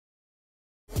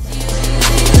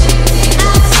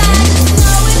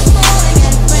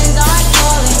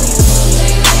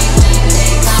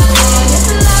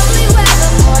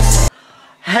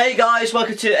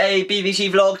welcome to a BBC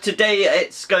vlog. Today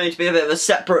it's going to be a bit of a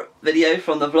separate video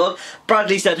from the vlog.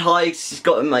 Bradley said hi, he's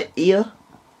got in my ear.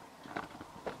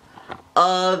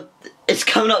 It's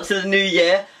coming up to the new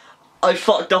year. I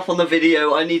fucked up on the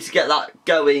video, I need to get that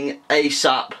going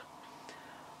ASAP.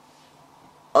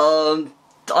 I'm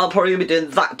probably going to be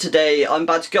doing that today. I'm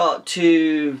about to go out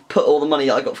to put all the money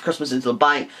that I got for Christmas into the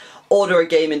bank, order a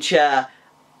gaming chair,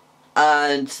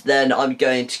 and then I'm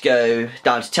going to go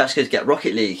down to Tesco to get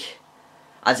Rocket League.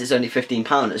 As it's only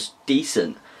 £15, it's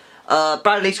decent.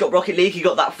 Bradley's got Rocket League, he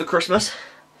got that for Christmas.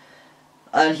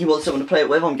 And he wants someone to play it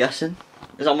with, I'm guessing.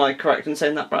 Am I correct in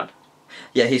saying that, Brad?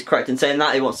 Yeah, he's correct in saying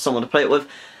that, he wants someone to play it with.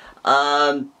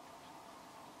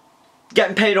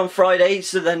 Getting paid on Friday,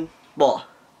 so then, what?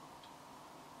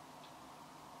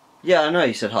 Yeah, I know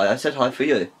you said hi, I said hi for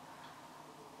you.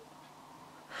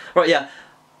 Right, yeah.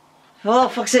 Oh,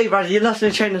 fuck's sake, Bradley, you lost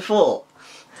no train of thought.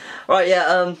 Right,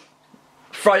 yeah,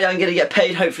 Friday I'm going to get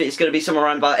paid. Hopefully it's going to be somewhere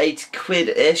around about 80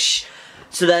 quid-ish.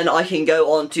 So then I can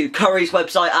go on to Curry's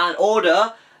website and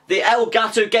order the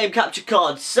Elgato game capture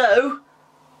card. So,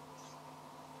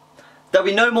 there'll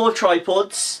be no more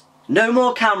tripods, no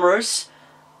more cameras,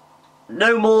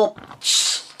 no more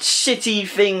shitty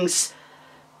things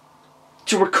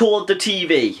to record the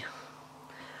TV.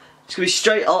 It's going to be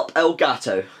straight up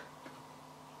Elgato.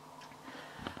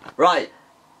 Right,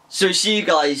 so see you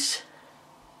guys.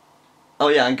 Oh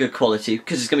yeah, and good quality,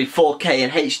 because it's going to be 4K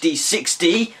and HD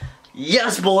 60.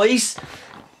 Yes, boys!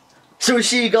 So we'll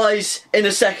see you guys in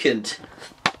a second.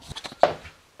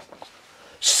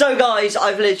 So guys,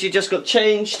 I've literally just got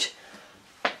changed.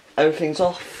 Everything's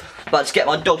off. About to get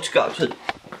my dog to go up to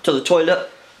the toilet.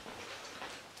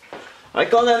 Right,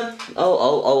 go on then.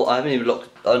 Oh, I haven't even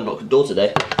unlocked the door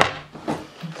today.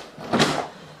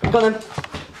 Go on then.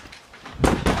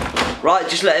 Right,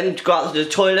 just let him go out to the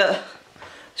toilet.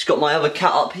 Just got my other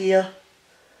cat up here.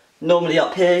 Normally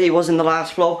up here, he was in the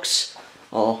last vlogs.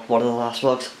 Oh, one of the last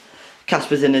vlogs.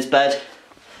 Casper's in his bed.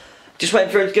 Just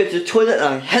waiting for him to go to the toilet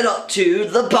and head up to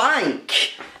the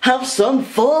bank. Have some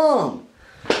fun.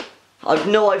 I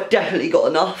know I've definitely got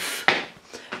enough.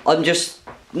 I'm just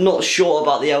not sure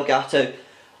about the Elgato.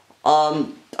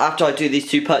 After I do these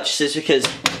two purchases, because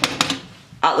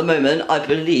at the moment, I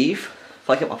believe, if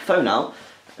I get my phone out,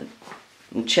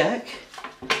 and check.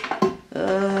 Okay,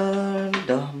 I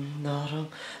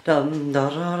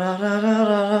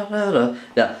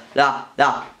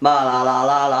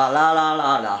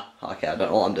don't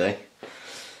know what I'm doing.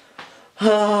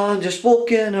 I'm just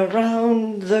walking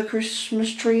around the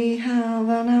Christmas tree, have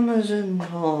an Amazon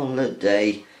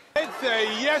holiday. It's a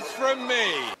yes from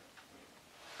me.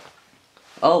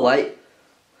 Oh wait.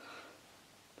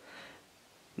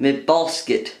 My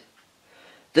basket.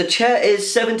 The chair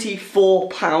is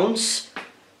 £74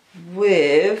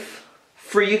 with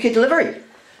free UK delivery.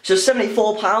 So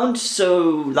 £74,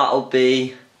 so that'll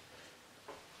be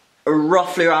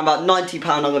roughly around about £90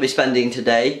 I'm going to be spending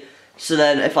today. So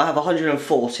then if I have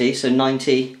 140, so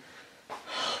 90,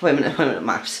 wait a minute,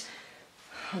 maths.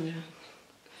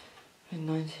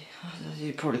 190,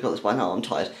 you probably got this by now, I'm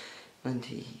tired.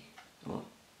 90, what?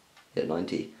 Yeah,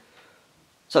 90.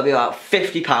 So it'll be about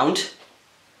 £50.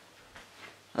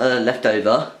 Left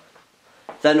over.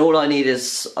 Then all I need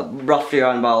is roughly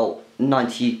around about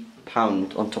 £90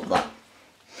 on top of that.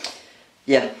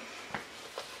 Yeah.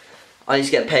 I need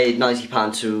to get paid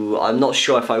 £90 to, I'm not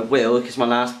sure if I will, because my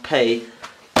last pay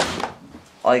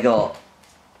I got,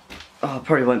 I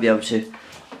probably won't be able to.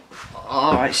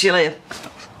 Alright, see you later.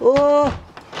 Oh!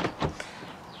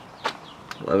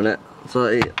 Wait a minute, so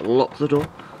I lock the door.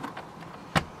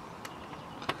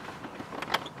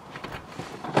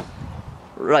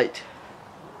 Right.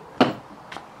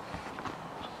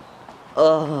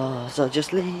 Oh, so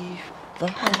just leave the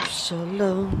house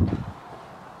alone.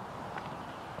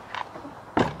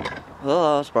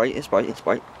 Oh, it's bright, it's bright, it's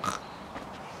bright.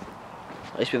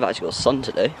 At least we've actually got sun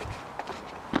today.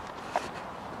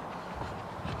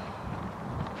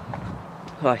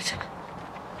 Right.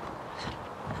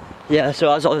 Yeah,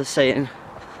 so as I was saying,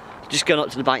 just going up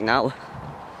to the bank now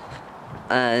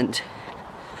and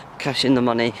cash in the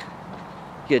money.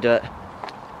 You do it.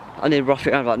 I need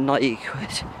roughly around about 90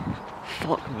 quid.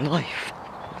 Fuck my life.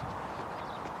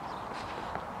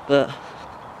 But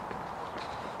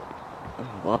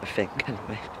what I think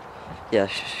anyway. Yeah,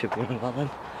 should be around about then.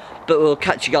 But we'll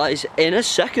catch you guys in a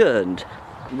second.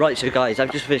 Right, so guys,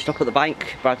 I've just finished up at the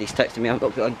bank. Bradley's texting me. I'm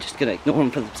just gonna ignore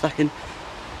him for a second.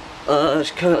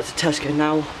 Just coming up to Tesco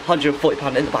now.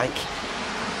 £140 in the bank.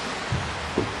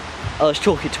 I was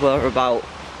talking to her about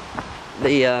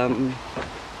the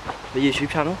YouTube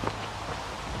channel.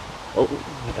 Oh,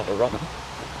 we better run.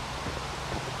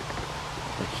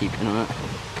 keeping on it.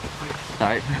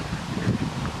 Alright.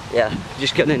 Yeah,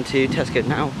 just going into Tesco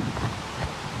now.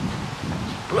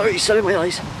 Blurry, sunny my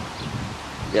eyes.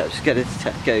 Yeah, just going into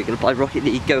Tesco, gonna buy Rocket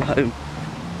League, go home,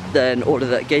 then order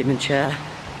that gaming chair,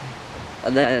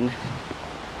 and then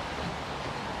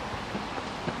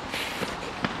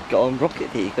go on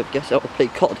Rocket League. I guess I'll play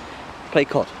COD.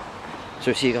 So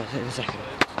we'll see you guys in a second.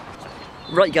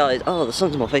 Right guys, oh the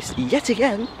sun's on my face yet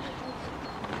again.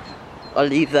 I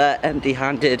leave there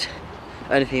empty-handed.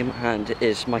 Only thing in my hand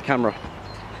is my camera.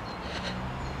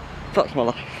 Fuck my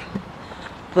life.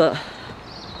 But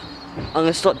I'm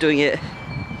gonna start doing it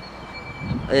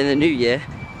in the new year.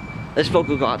 This vlog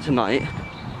will go out tonight,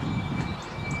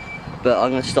 but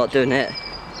I'm gonna start doing it.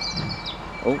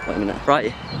 Oh, wait a minute.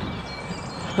 Right,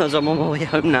 as I'm on my way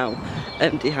home now,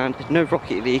 empty-handed, no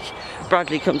Rocket League.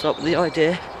 Bradley comes up with the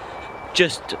idea,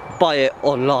 just buy it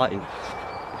online.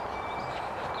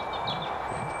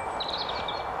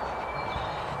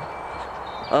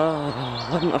 Oh,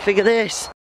 why didn't I think of this?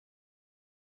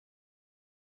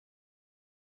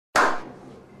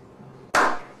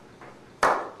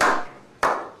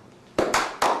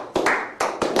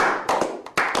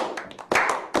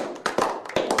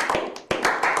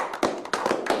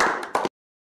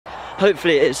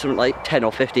 Hopefully it is something like £10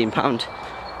 or £15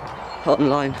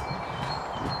 online.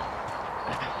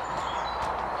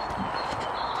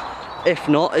 If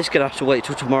not, it's gonna have to wait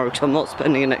till tomorrow because I'm not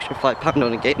spending an extra £5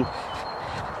 on a game,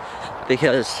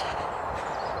 because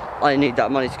I need that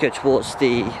money to go towards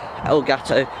the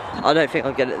Elgato. I don't think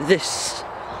I'll get it this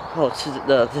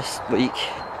week,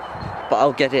 but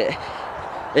I'll get it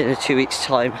in 2 weeks'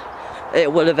 time.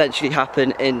 It will eventually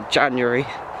happen in January.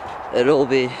 It'll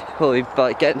be probably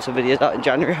by getting some videos out in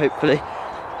January, hopefully.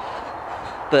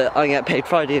 But I get paid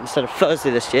Friday instead of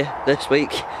Thursday this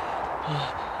week,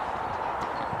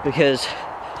 because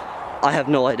I have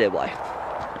no idea why.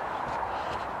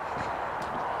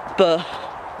 But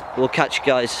we'll catch you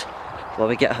guys when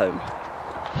we get home.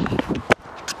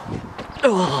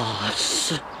 Oh,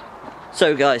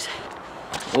 so guys,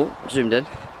 oh, zoomed in.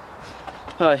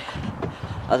 Hi,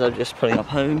 as I'm just pulling up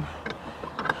home.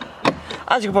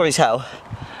 As you can probably tell,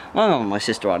 my mum and my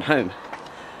sister aren't home.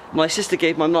 My sister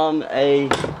gave my mum a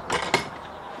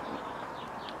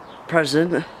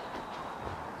present.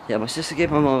 Yeah, my sister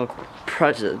gave my mum a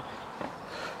present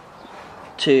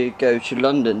to go to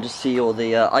London to see all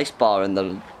the ice bar and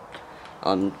the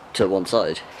to one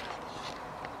side.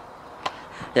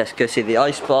 Yes, go see the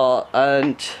ice bar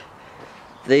and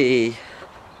the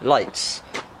lights.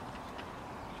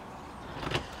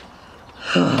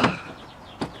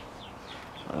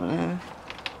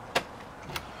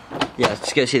 Yeah,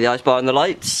 let's go see the ice bar and the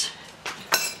lights.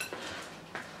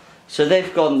 So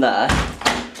they've gone there,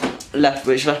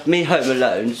 which left me home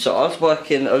alone. So I was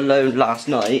working alone last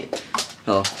night.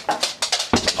 Oh,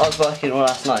 I was working all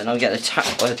last night and I'm getting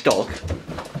attacked by a dog.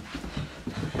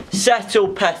 Settle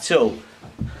petal.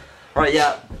 Right,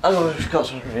 yeah. Oh, I forgot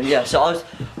something. Yeah, so I was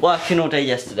working all day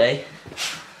yesterday.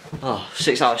 Oh,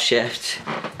 6-hour shift.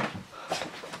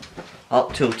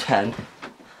 Up till 10.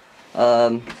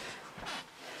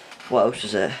 What else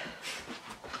is it?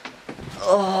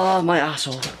 Oh, my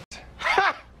asshole.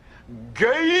 Ha!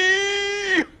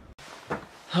 Gay!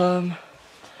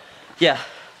 Yeah.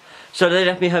 So they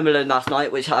left me home alone last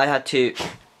night, which I had to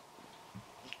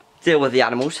deal with the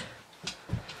animals.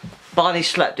 Barney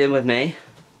slept in with me.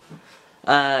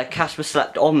 Casper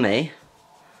slept on me.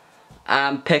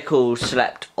 And Pickles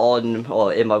slept on,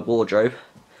 or in my wardrobe.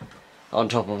 On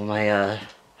top of my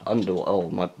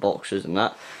my boxers and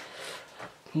that.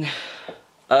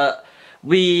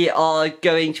 We are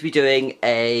going to be doing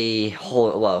a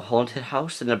haunted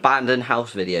house, an abandoned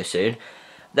house video soon.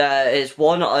 There is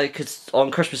one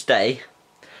on Christmas Day.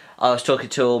 I was talking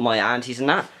to all my aunties and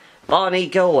that. Barney,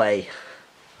 go away.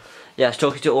 Yeah, I was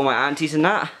talking to all my aunties and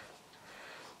that.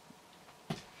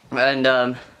 And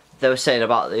they were saying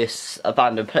about this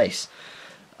abandoned place.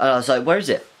 And I was like, where is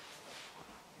it?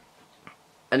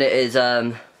 And it is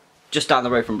just down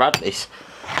the road from Bradley's.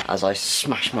 As I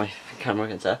smash my camera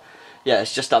against there. Yeah,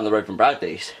 it's just down the road from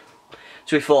Bradley's.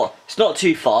 So we thought, it's not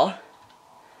too far.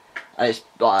 And it's,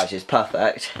 well, actually it's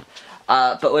perfect.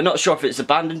 But we're not sure if it's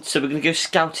abandoned, so we're going to go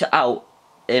scout it out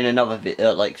in another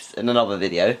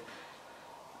video.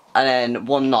 And then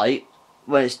one night,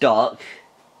 when it's dark,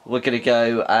 we're going to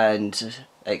go and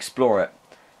explore it.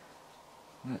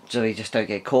 So we just don't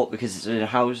get caught because it's in a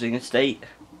housing estate.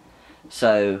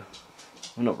 So,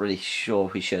 I'm not really sure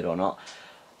if we should or not.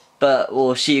 But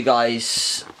we'll see you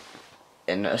guys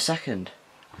in a second.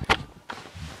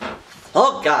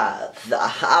 Oh God,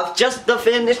 I've just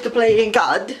finished playing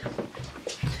COD.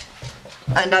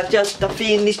 And I've just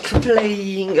finished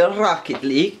playing Rocket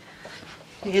League.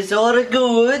 It's all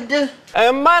good.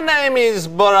 My name is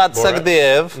Borat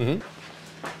Sagdiyev.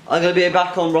 I'm going to be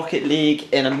back on Rocket League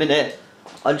in a minute.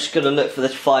 I'm just going to look for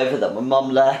this fiver that my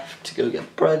mum left to go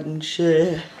get bread and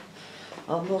shit.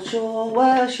 I'm not sure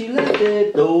where she left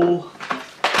it though.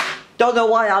 Don't know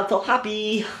why I'm so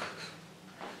happy.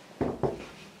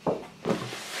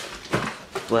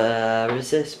 Where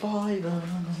is this fiver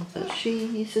that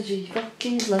she said she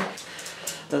fucking left?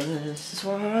 This is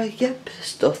where I get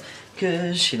pissed off,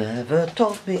 cause she never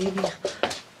told me.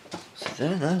 No,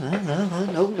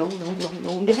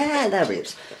 yeah, there it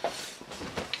is.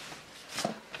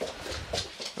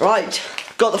 Right,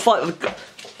 got the fiver,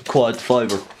 quad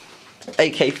fiver,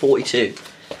 AK-42.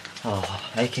 Oh,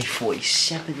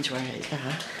 AK-47's where it's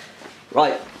at.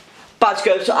 Right, about to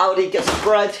go to Aldi, get some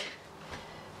bread,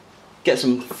 get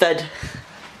some fed.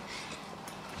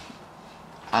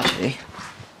 Actually,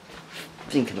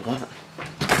 thinking of that.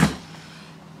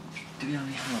 Do we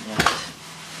only have that?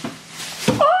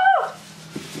 Ah!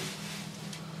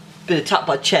 Been attacked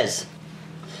by Ches.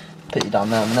 Put you down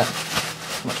there a minute.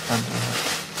 How much time do we have?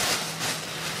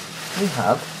 We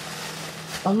have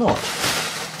a lot.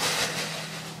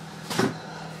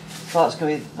 So that's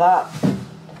going to be that.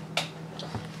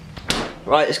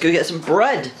 Right, let's go get some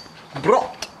bread.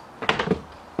 Brot.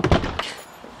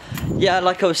 Yeah,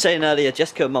 like I was saying earlier,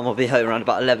 Jessica and Mum will be home around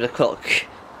about 11 o'clock,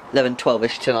 11,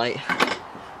 12ish tonight.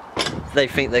 They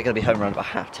think they're going to be home around about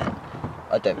 10:30.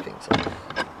 I don't think so.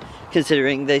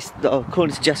 Considering they,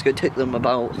 according to Jessica, it took them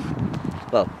about,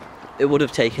 well, it would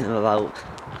have taken them about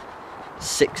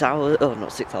 6 hours, oh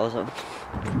not 6 hours,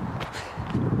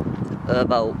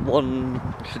 about 1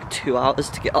 to 2 hours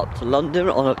to get up to London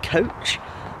on a coach,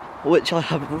 which I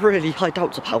have really high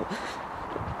doubts about.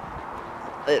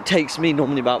 It takes me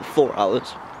normally about 4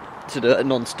 hours to do it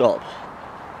non-stop.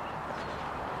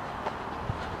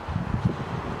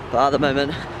 But at the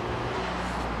moment,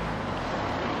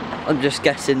 I'm just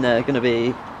guessing they're going to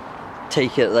be they're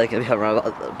going to be around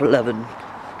about 11,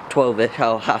 12ish,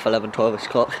 or half 11, 12ish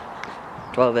o'clock,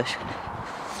 12ish.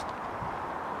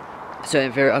 So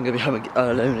in theory, I'm going to be home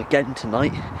alone again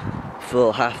tonight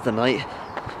for half the night.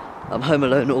 I'm home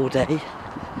alone all day.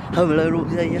 Home alone all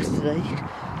day yesterday.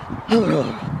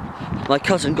 My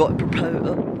cousin got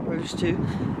proposed to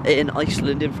in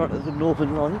Iceland in front of the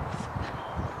Northern Lights.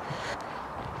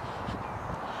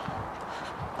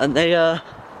 And they, that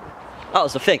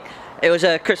was the thing. It was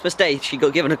a Christmas Day, she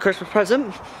got given a Christmas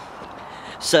present.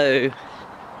 So,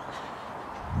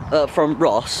 from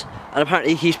Ross, and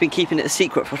apparently he's been keeping it a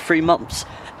secret for 3 months.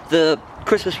 The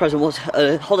Christmas present was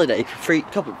a holiday for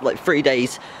 3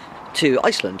 days to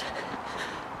Iceland.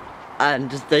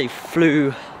 And they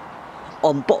flew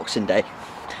on Boxing Day,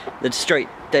 the straight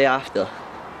day after.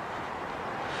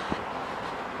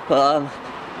 But,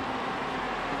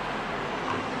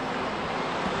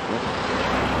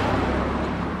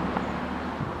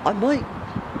 I might...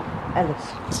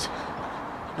 Ellison's.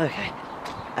 Okay,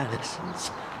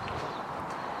 Ellison's.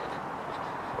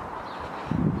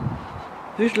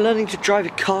 Who's learning to drive a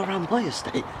car around my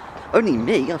estate? Only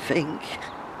me, I think.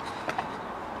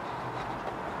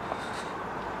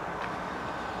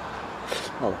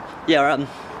 Oh, yeah,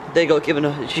 she got given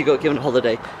a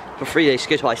holiday for 3 days to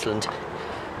go to Iceland.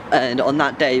 And on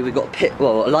that day we got a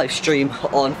live stream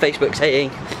on Facebook saying,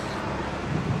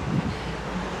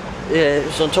 yeah, it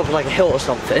was on top of like a hill or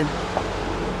something,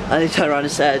 and he turned around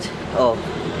and said, oh,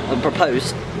 and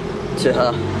proposed to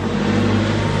her.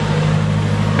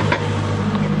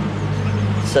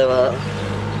 So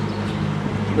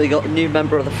we got a new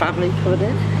member of the family coming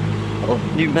in, or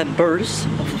new members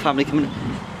of the family coming in.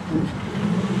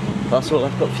 That's all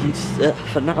I've got for you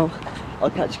for now.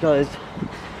 I'll catch you guys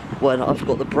when I've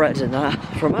got the bread and that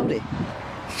from Aldi.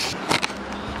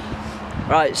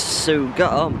 Right, so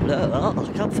got on. Oh,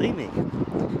 you can't see me.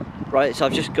 Right, so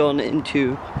I've just gone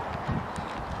into.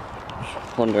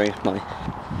 Wondering if my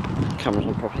camera's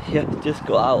on properly. Yeah, just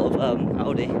got out of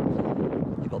Aldi.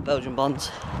 I got Belgian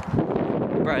buns,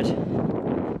 bread.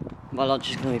 My lunch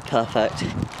is going to be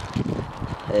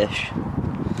perfect-ish.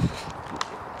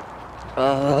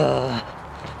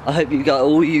 I hope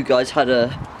all you guys had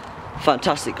a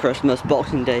fantastic Christmas,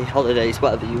 Boxing Day, holidays,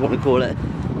 whatever you want to call it.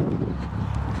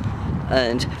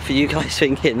 And for you guys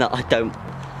thinking that I don't,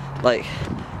 like,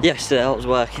 yesterday I was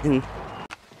working.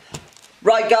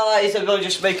 Right guys, I'm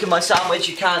just making my sandwich.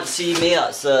 You can't see me,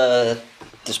 that's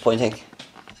disappointing.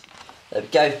 There we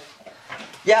go.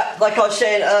 Yeah, like I was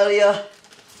saying earlier.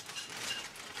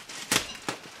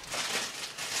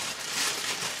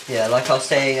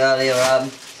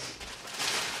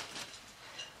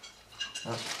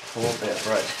 little bit of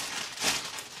bread.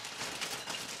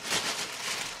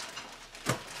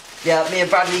 Yeah, me and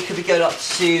Bradley could be going up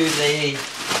to the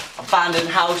abandoned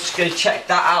house, go check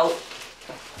that out.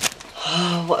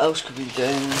 What else could we be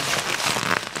doing?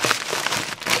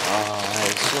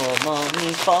 I saw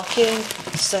mommy fucking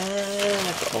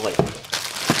Santa. Oh wait.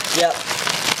 Yep.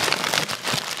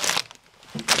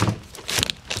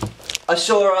 I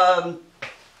saw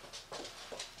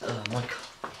oh my god.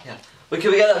 Yeah. We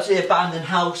could be going up to the abandoned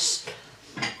house.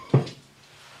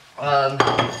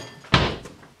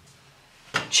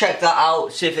 Check that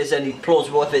out, see if it's any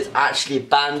plausible, if it's actually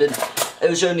abandoned. It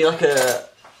was only like a...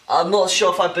 I'm not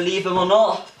sure if I believe him or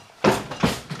not.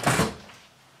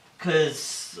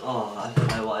 Because... oh, I don't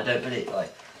know what I don't believe,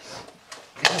 like...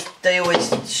 because they always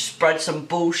spread some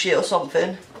bullshit or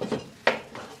something.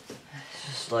 It's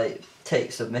just like,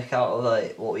 takes the mick out of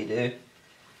like, what we do.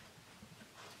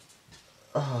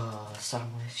 Oh,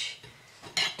 sandwich.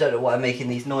 Don't know why I'm making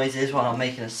these noises when I'm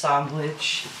making a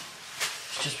sandwich.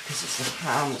 Just because it's the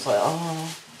ham, it's like,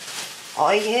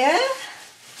 oh yeah?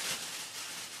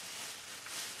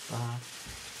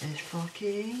 It's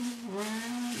fucking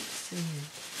rancid.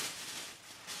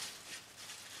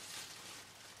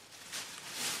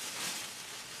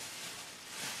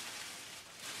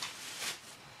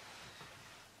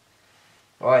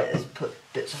 Alright, let's put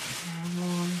bits of ham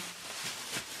on.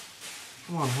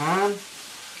 Come on, ham.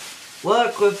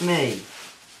 Work with me.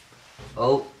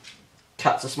 Oh,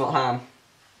 cats are smelt ham.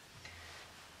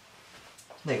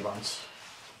 Big ones.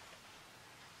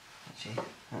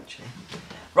 Actually.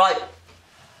 Right.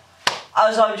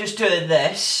 As I'm just doing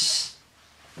this.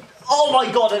 Oh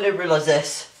my god, I didn't realise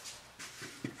this.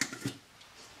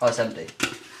 Oh, it's empty.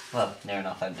 Well, near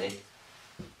enough empty.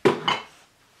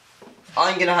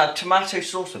 I'm gonna have tomato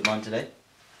sauce with mine today.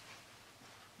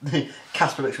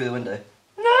 Casper looks through the window.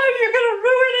 No, you're gonna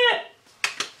ruin it!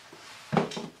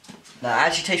 No, it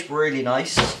actually tastes really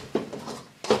nice.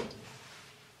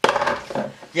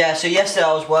 Yeah, so yesterday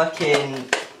I was working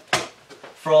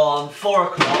from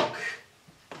 4 o'clock.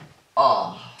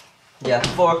 Yeah,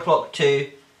 4 o'clock to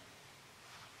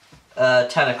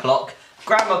 10 o'clock.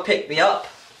 Grandma picked me up.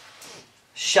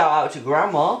 Shout out to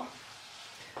Grandma.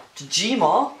 To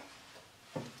Gma.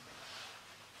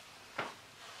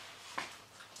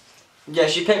 Yeah,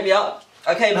 she picked me up.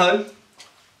 I came home.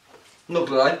 Not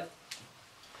gonna lie.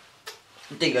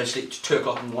 Didn't go to sleep till 2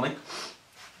 o'clock in the morning.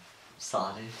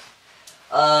 Sad.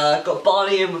 Got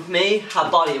Barney in with me.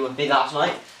 Had Barney in with me last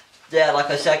night. Yeah, like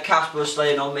I said, Casper was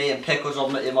slaying on me and Pickles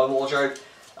on in my wardrobe.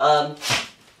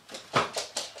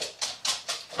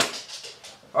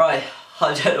 Right,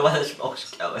 I don't know where this vlog's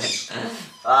going.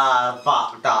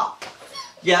 Fucked up.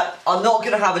 Yeah, I'm not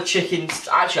gonna have a chicken.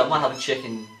 Actually, I might have a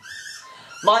chicken.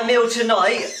 My meal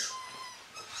tonight.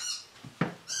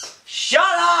 Shut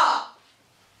up!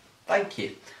 Thank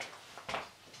you.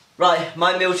 Right,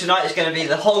 my meal tonight is going to be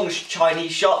the Hong's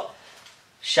Chinese shop.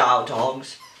 Shout out to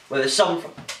Hong's. With some...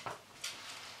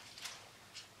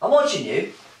 I'm watching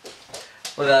you.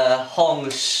 With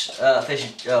Hong's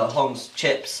Hong's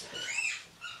chips.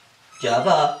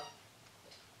 Jabba.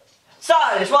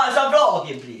 Silence, why is I'm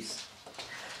vlogging, please?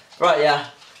 Right, yeah.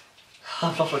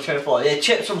 I've lost my train of thought. Yeah,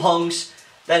 chips from Hong's.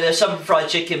 Then there's some fried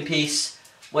chicken piece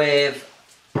with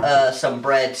some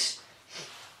bread.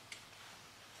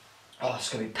 Oh, it's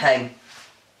gonna be peng.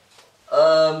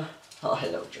 Oh,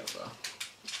 hello, Jabba.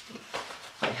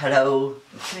 Hi, hello.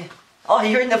 Come here. Oh,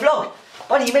 you're in the vlog.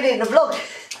 Buddy, you made it in the vlog.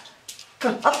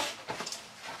 Come on, up.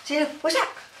 See you. What's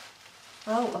that?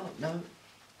 Oh, no.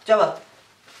 Jabba.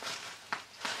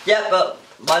 Yeah, but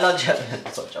my lunch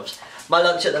my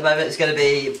lunch at the moment is going to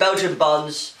be Belgian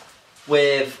buns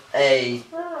with a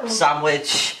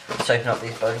sandwich. Let's open up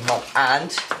these Belgian buns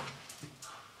and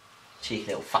cheeky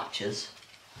little fatchers.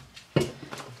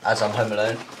 As I'm home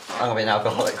alone, I'm going to be an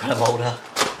alcoholic when I'm older.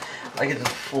 I can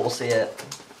just foresee it.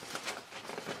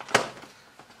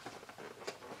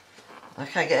 I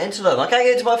can't get into them. I can't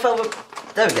get into my phone.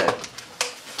 There we go.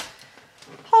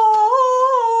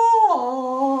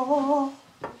 Oh,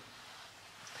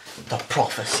 the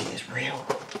prophecy is real.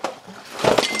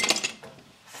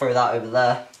 Throw that over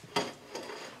there.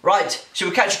 Right, shall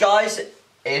we catch you guys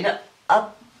in a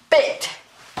bit?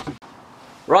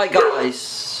 Right,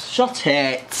 guys. Shut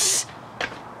it.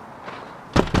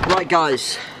 Right,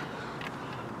 guys.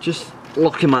 Just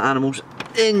locking my animals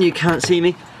in. You can't see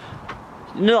me.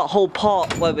 You know that whole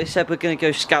part where we said we're going to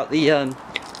go scout the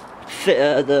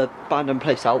the abandoned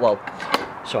place out? Well,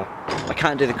 sorry, I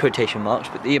can't do the quotation marks,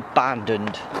 but the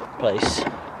abandoned place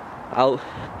out.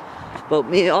 Well,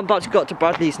 I'm about to go up to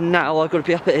Bradley's now. I've got to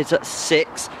be up at his at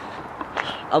 6,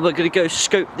 and we're going to go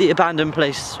scope the abandoned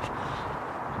place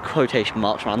quotation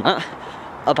marks around that,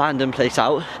 abandoned place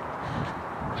out.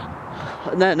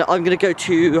 And then I'm gonna go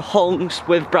to Hong's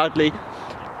with Bradley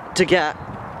to get,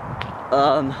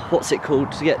 what's it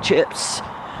called, to get chips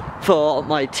for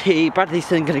my tea. Bradley's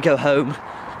then gonna go home.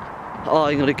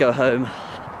 I'm gonna go home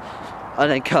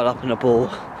and then curl up in a ball,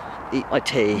 eat my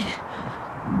tea,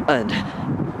 and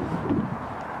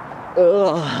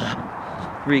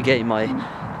regain my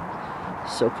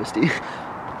self-esteem.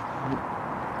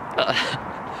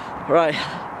 Right,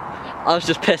 I was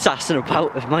just piss assing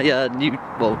about with my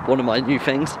one of my new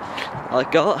things I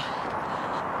got,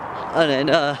 and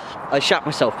then I shat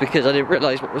myself because I didn't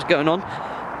realise what was going on.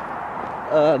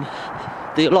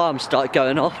 The alarm started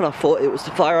going off and I thought it was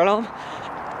the fire alarm.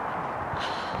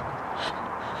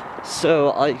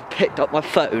 So I picked up my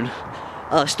phone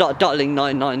and I started dialing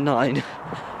 999.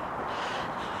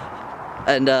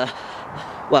 And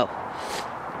well,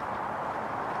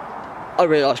 I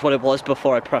realised what it was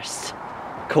before I pressed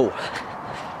call.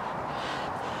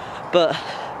 But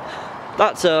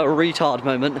that's a retard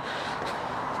moment.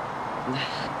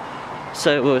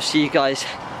 So we'll see you guys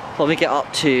when we get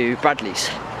up to Bradley's.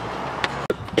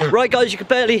 Right guys, you can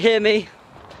barely hear me.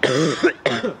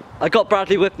 I got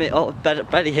Bradley with me. Oh,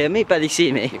 barely hear me, barely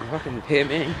see me. You can fucking hear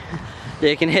me. Yeah,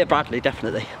 you can hear Bradley,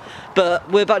 definitely. But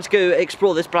we're about to go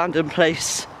explore this abandoned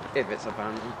place. If it's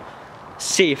abandoned.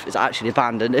 See if it's actually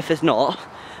abandoned. If it's not,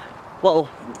 well,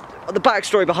 the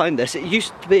backstory behind this, it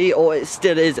used to be, or it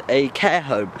still is, a care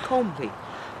home. Complete.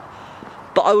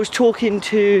 But I was talking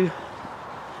to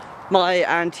my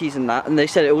aunties and that, and they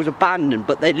said it was abandoned,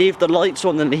 but they leave the lights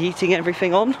on and the heating and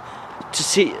everything on to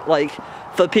see, like,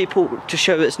 for people to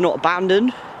show it's not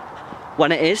abandoned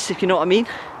when it is, if you know what I mean.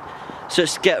 So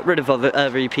it's to get rid of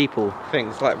other people.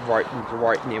 Things like right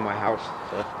near my house.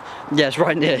 So. Yeah, it's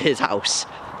right near his house.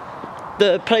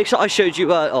 The place that I showed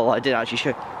you, oh, I didn't actually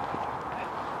show.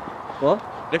 What?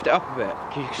 Lift it up a bit.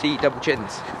 You can see double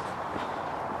chins.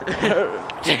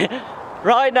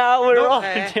 Right now we're Not on.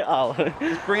 there. Oh.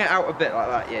 Just bring it out a bit like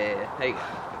that. Yeah. There you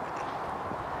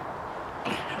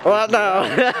go. Right now.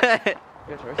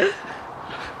 Yeah, sorry.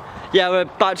 Yeah, we're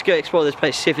about to go explore this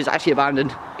place, see if it's actually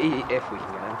abandoned. If we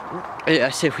can get in. Yeah,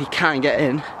 see if we can get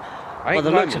in. I ain't the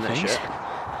looks of climbing that things. shit.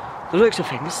 The looks of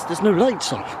things, there's no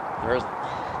lights on. There isn't.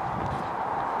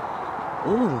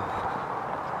 Ooh.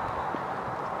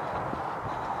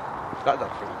 That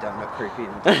does pretty damn look creepy.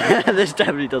 This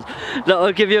definitely does. Look,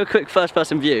 I'll give you a quick first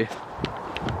person view.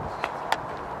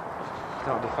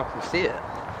 Can't really fucking see it.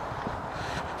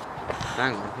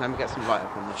 Hang on, let me get some light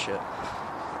up on this shit.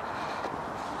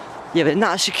 Yeah, but isn't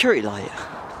that a security light?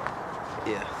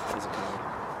 Yeah, there's a camera.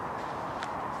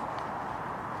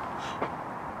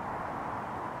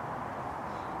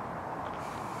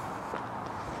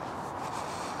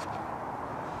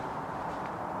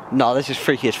 No, this is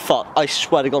freaky as fuck. I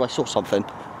swear to God I saw something.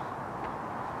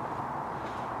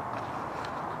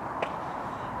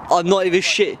 I'm not even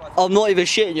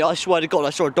shitting you, I swear to God I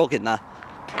saw a dog in there.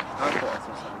 I thought I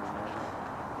saw something in there.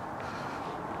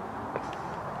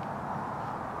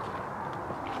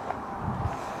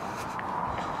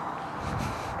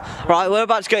 Right, we're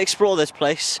about to go explore this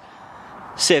place.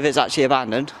 See if it's actually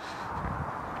abandoned.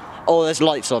 Oh, there's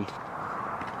lights on.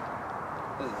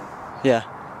 Yeah.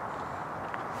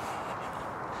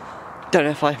 Don't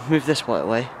know if I move this right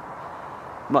away.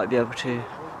 Might be able to.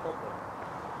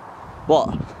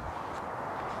 What?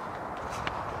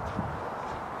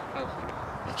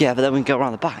 Yeah, but then we can go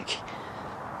around the back.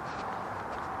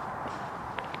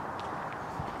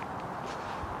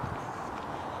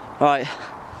 Right.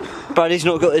 Bradley's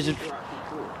not got his.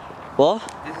 What?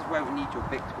 This is where we need your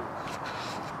big tool.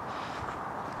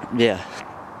 Yeah.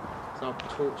 So our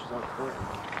torches aren't working.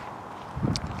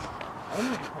 I don't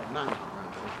know if you put man.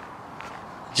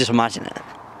 Just imagine it.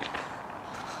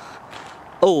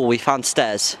 Oh, we found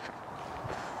stairs.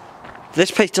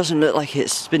 This place doesn't look like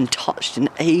it's been touched in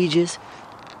ages.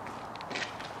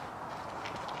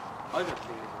 I don't think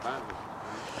it's abandoned.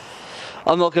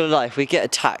 I'm not gonna lie, if we get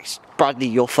attacked, Bradley,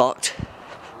 you're fucked.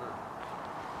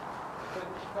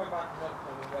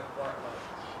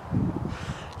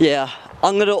 Yeah,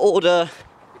 I'm gonna order.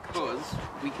 Because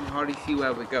we can hardly see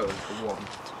where we're going for one.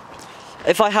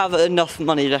 If I have enough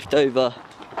money left over.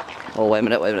 Oh, wait a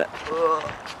minute, wait a minute.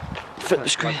 Flip the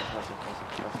screen.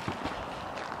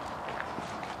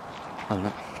 Oh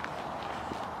no.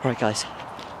 Right, guys.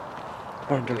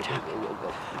 We're under attack.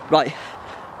 Right.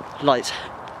 Lights.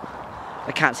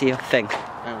 I can't see a thing.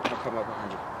 Hang on, I'll come up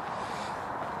behind you.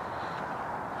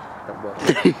 That works.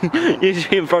 You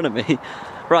see in front of me.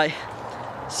 Right.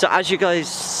 So as you guys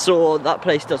saw, that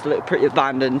place does look pretty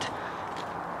abandoned.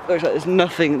 Looks like there's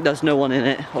nothing, there's no one in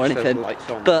it or Just anything. those lights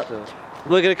on, But so.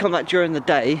 we're going to come back during the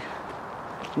day.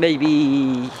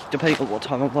 Maybe, depending on what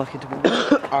time I'm working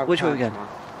tomorrow. Which way are we going? Tomorrow.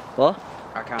 What?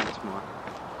 I can tomorrow.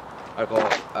 I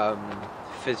got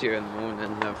physio in the morning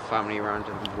and a family around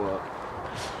and work.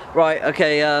 Right,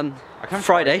 okay, I can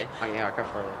Friday. Oh, yeah, I can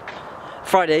Friday.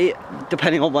 Friday,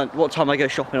 depending on what time I go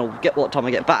shopping or what time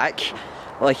I get back,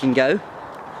 I can go.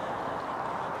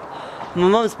 My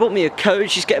mum's bought me a coat.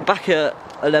 She's getting back at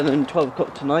 11, 12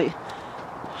 o'clock tonight.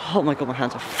 Oh my god, my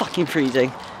hands are fucking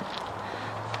freezing.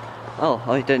 Oh,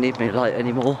 I don't need my light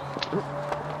anymore.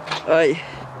 Right.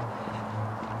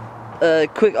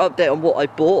 Quick update on what I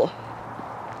bought.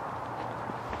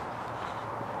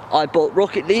 I bought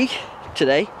Rocket League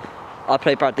today. I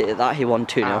played Bradley at that. He won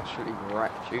 2-0. Absolutely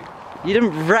wrecked you. You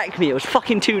didn't wreck me, it was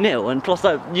fucking 2-0, and plus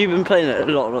you've been playing it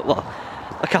a lot, well,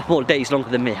 a couple more days longer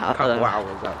than me. A couple of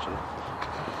hours, actually.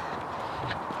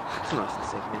 It's nice to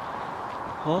see me.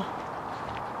 What?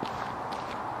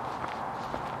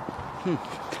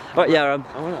 Right, yeah,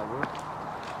 Oh, whatever.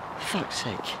 fuck's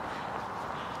sake.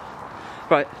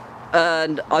 Right,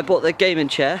 and I bought the gaming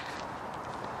chair.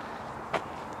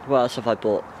 What else have I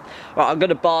bought? Right, I'm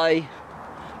gonna buy,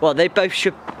 well, they both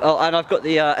should, oh, and I've got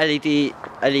the LED,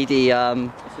 It's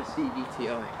a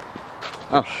CDTI.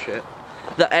 oh, Shit.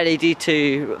 the LED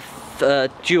to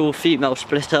dual female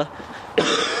splitter.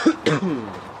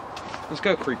 Let's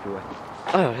go creepy way.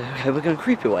 Oh, okay, we're going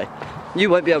creepy way. You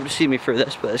won't be able to see me through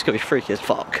this, but it's going to be freaky as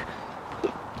fuck.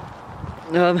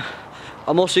 I'm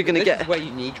also going to This get... is where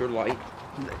you need your light.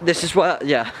 This is where,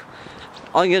 yeah.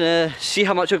 I'm going to see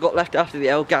how much I've got left after the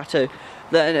Elgato.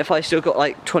 Then if I still got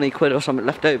like 20 quid or something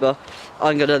left over,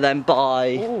 I'm going to then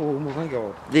buy Oh my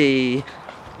god. the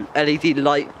LED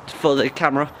light for the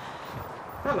camera.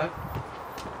 Hello.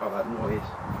 Oh, that noise.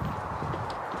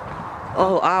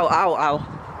 Oh, ow, ow,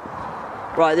 ow.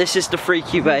 Right, this is the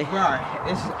freaky way. Right,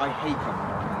 I hate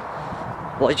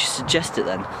coming. Why did you suggest it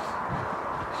then?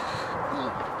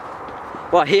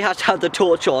 Right, he has to have the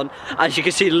torch on, as you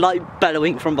can see light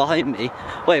bellowing from behind me.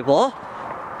 Wait, what?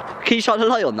 Can you shine the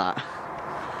light on that?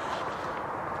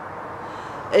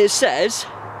 It says,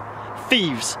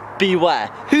 thieves, beware.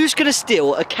 Who's gonna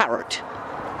steal a carrot?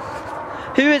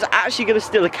 Who is actually gonna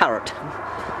steal a carrot?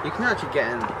 You can actually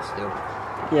get in still.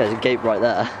 Yeah, there's a gate right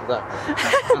there.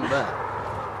 That. And there.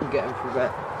 You get in through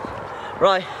there.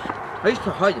 Right. I used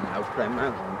to hide in there playing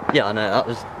Mountain. Yeah, I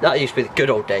know, that used to be the good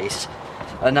old days.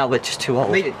 And now we're just too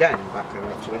old. Made it down in the back there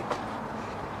actually.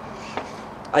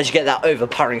 As you get that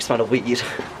overpowering smell of weed.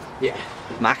 Yeah.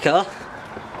 Macca.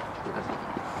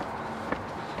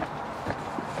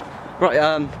 Right,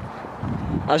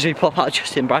 as we pop out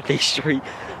just in Bradley Street,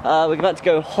 we're about to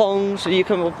go home, so you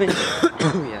come with me?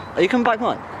 Yeah. Are you coming back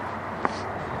mine?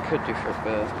 Could do for a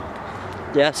bit.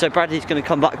 Yeah, so Bradley's going to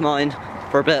come back mine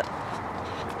for a bit.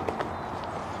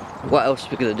 What else are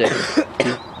we going to do?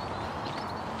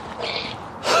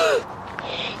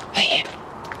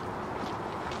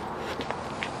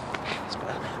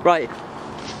 Right,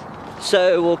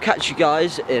 so we'll catch you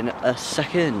guys in a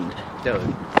second.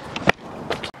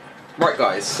 Right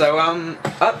guys, so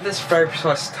at this very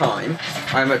precise time,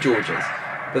 I'm at George's.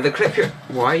 But the clip here,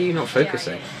 why are you not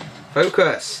focusing?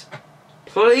 Focus!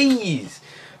 Please!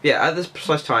 Yeah, at this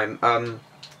precise time, I'm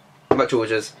at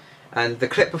George's, and the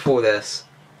clip before this,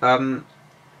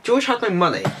 George had no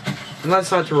money, and I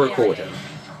decided to record him.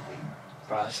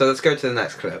 So let's go to the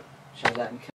next clip.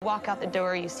 Walk out the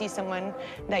door, you see someone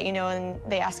that you know and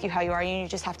they ask you how you are, and you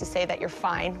just have to say that you're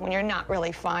fine when you're not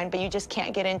really fine, but you just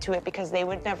can't get into it because they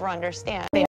would never understand.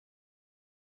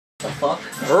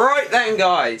 Right then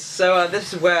guys, so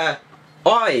this is where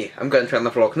I am going to end the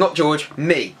vlog, not George,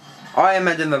 me. I am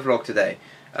ending the vlog today.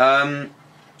 I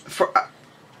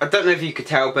don't know if you could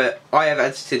tell, but I have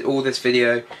edited all this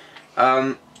video.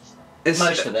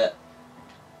 Most of it.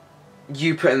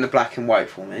 You put in the black and white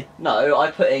for me. No,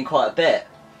 I put in quite a bit.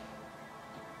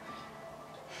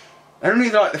 Only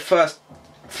like the first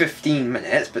 15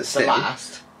 minutes, but still. The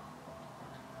last.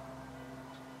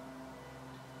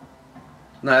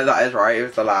 No, that is right, it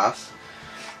was the last.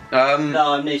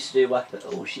 No, I need to do weapon.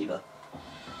 Oh, Shiva.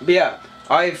 But yeah,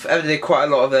 I've edited quite a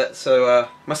lot of it, so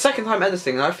my second time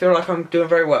editing, and I feel like I'm doing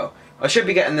very well. I should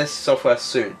be getting this software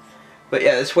soon. But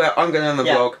yeah, that's where I'm going to end the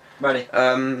vlog. Ready.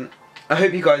 I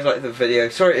hope you guys liked the video.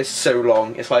 Sorry it's so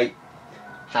long. It's like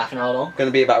half an hour long. Going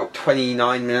to be about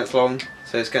 29 minutes long,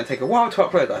 so it's going to take a while to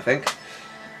upload, I think.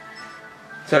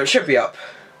 So it should be up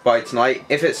by tonight.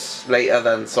 If it's later,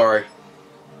 then sorry.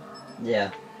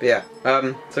 Yeah. But yeah,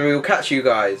 so we will catch you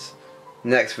guys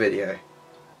next video.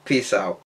 Peace out.